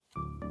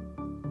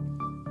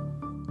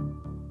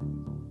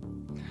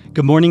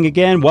Good morning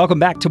again. Welcome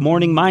back to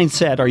Morning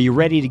Mindset. Are you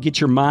ready to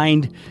get your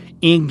mind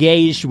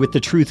engaged with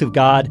the truth of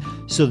God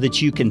so that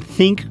you can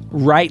think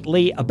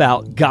rightly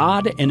about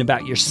God and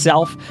about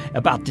yourself,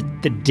 about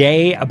the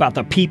day, about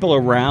the people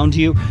around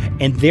you,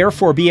 and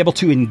therefore be able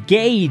to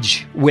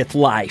engage with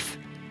life?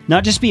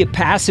 Not just be a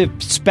passive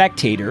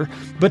spectator,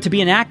 but to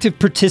be an active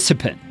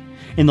participant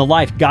in the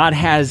life God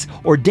has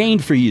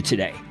ordained for you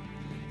today.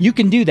 You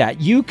can do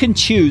that. You can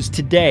choose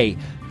today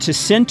to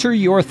center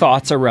your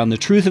thoughts around the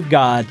truth of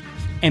God,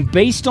 and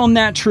based on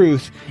that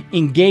truth,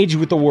 engage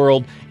with the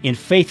world in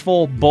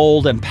faithful,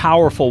 bold, and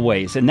powerful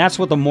ways. And that's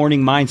what the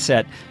Morning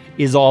Mindset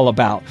is all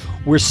about.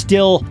 We're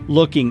still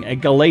looking at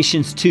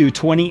Galatians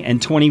 2:20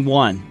 and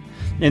 21.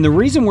 And the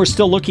reason we're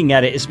still looking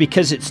at it is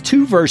because it's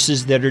two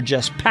verses that are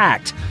just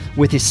packed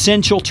with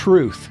essential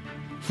truth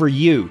for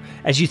you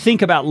as you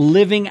think about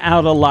living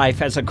out a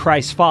life as a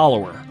Christ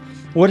follower.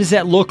 What does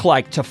that look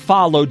like to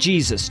follow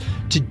Jesus,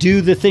 to do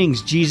the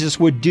things Jesus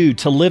would do,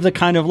 to live the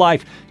kind of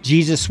life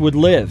Jesus would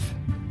live?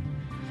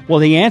 Well,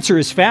 the answer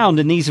is found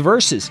in these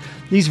verses.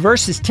 These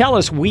verses tell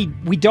us we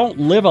don't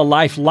live a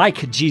life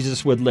like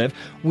Jesus would live.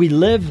 We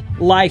live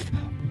life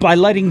by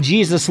letting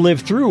Jesus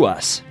live through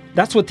us.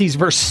 That's what these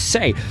verses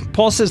say.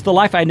 Paul says, "The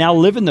life I now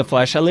live in the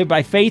flesh, I live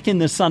by faith in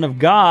the Son of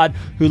God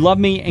who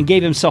loved me and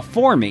gave himself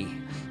for me."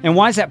 And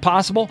why is that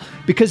possible?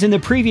 Because in the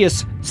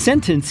previous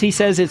sentence, he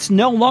says, "It's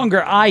no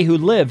longer I who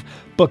live,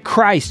 but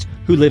Christ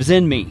who lives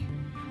in me."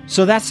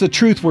 So that's the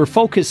truth we're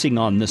focusing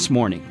on this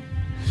morning.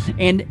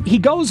 And he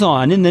goes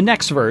on in the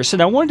next verse,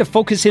 and I wanted to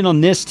focus in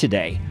on this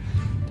today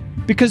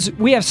because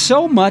we have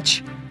so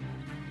much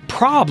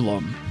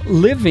problem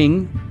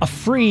living a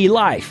free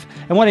life.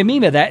 And what I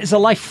mean by that is a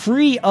life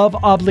free of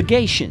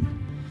obligation,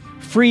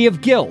 free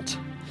of guilt,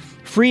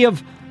 free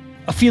of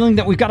a feeling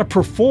that we've got to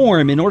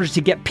perform in order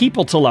to get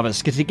people to love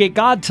us, to get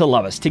God to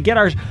love us, to get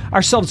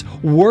ourselves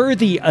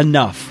worthy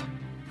enough.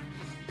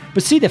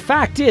 But see, the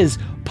fact is,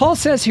 Paul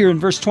says here in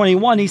verse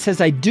 21, he says,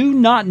 "I do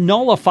not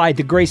nullify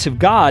the grace of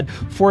God,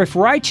 for if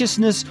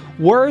righteousness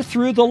were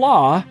through the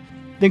law,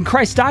 then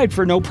Christ died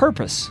for no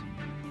purpose."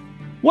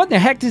 What in the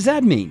heck does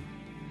that mean?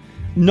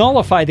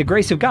 Nullify the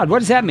grace of God. What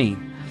does that mean?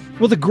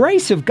 Well, the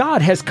grace of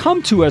God has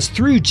come to us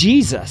through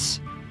Jesus.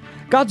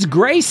 God's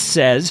grace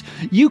says,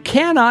 you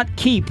cannot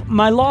keep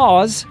my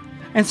laws,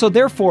 and so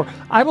therefore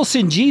I will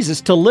send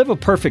Jesus to live a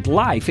perfect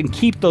life and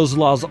keep those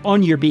laws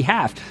on your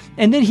behalf.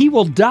 And then he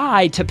will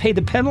die to pay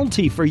the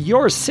penalty for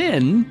your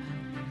sin,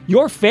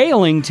 your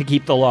failing to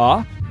keep the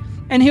law,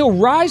 and he'll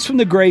rise from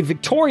the grave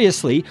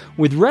victoriously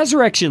with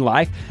resurrection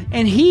life,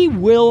 and he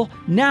will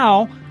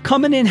now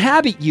come and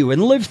inhabit you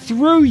and live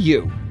through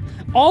you.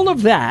 All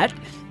of that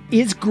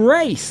is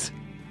grace.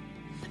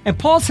 And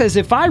Paul says,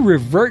 if I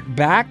revert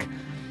back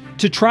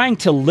to trying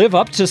to live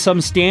up to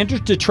some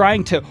standard, to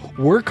trying to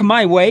work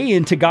my way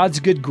into God's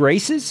good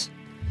graces,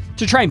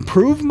 to try and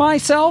prove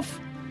myself,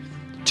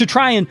 to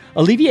try and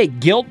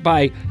alleviate guilt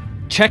by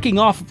checking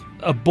off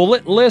a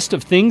bullet list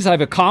of things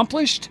I've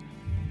accomplished,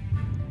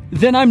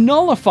 then I'm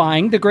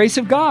nullifying the grace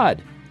of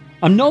God.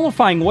 I'm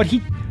nullifying what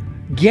he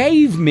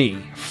gave me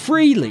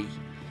freely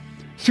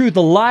through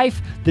the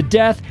life, the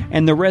death,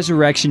 and the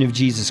resurrection of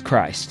Jesus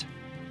Christ.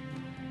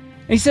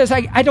 And he says,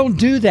 I don't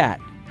do that.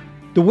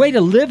 The way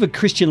to live a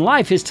Christian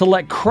life is to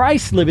let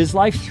Christ live his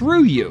life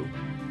through you.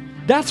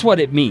 That's what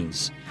it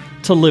means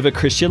to live a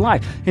Christian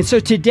life. And so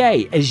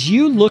today, as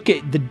you look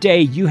at the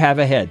day you have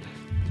ahead,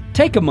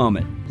 take a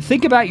moment.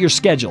 Think about your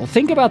schedule.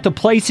 Think about the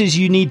places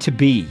you need to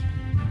be,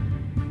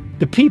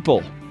 the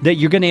people that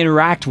you're going to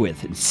interact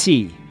with and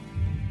see.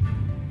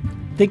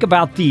 Think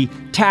about the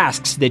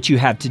tasks that you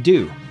have to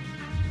do.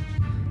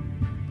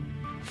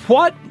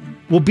 What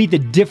will be the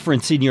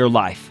difference in your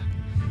life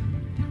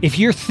if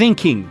you're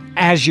thinking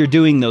as you're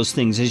doing those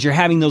things, as you're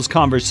having those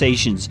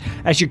conversations,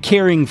 as you're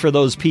caring for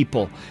those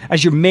people,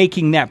 as you're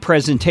making that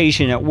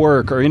presentation at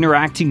work or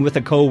interacting with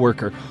a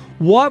coworker?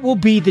 What will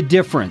be the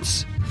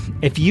difference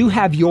if you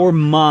have your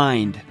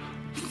mind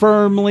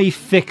firmly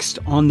fixed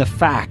on the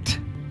fact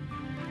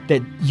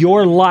that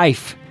your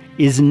life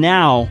is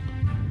now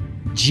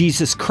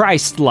Jesus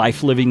Christ's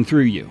life living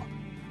through you?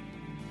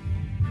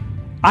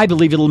 I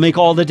believe it'll make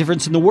all the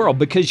difference in the world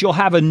because you'll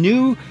have a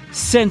new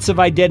sense of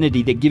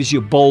identity that gives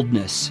you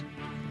boldness,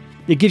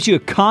 that gives you a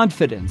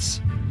confidence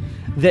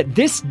that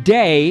this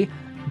day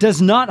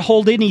does not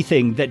hold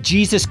anything that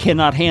Jesus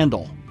cannot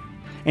handle.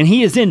 And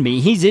he is in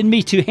me. He's in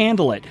me to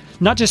handle it.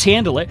 Not just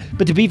handle it,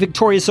 but to be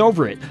victorious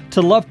over it,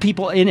 to love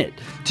people in it,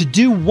 to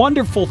do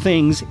wonderful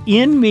things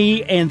in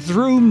me and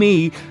through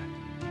me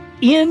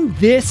in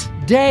this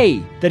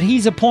day that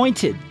he's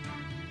appointed.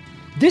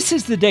 This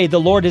is the day the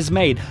Lord has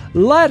made.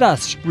 Let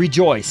us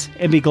rejoice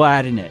and be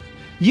glad in it.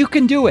 You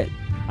can do it.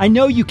 I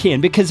know you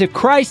can, because if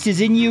Christ is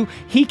in you,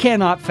 he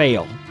cannot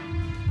fail.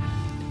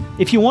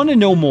 If you want to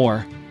know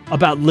more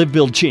about Live,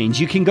 Build, Change,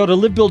 you can go to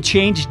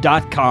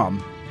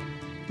livebuildchange.com.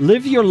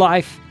 Live your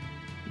life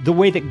the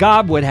way that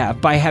God would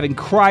have by having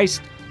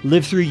Christ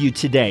live through you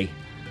today.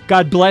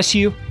 God bless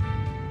you.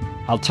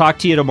 I'll talk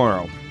to you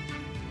tomorrow.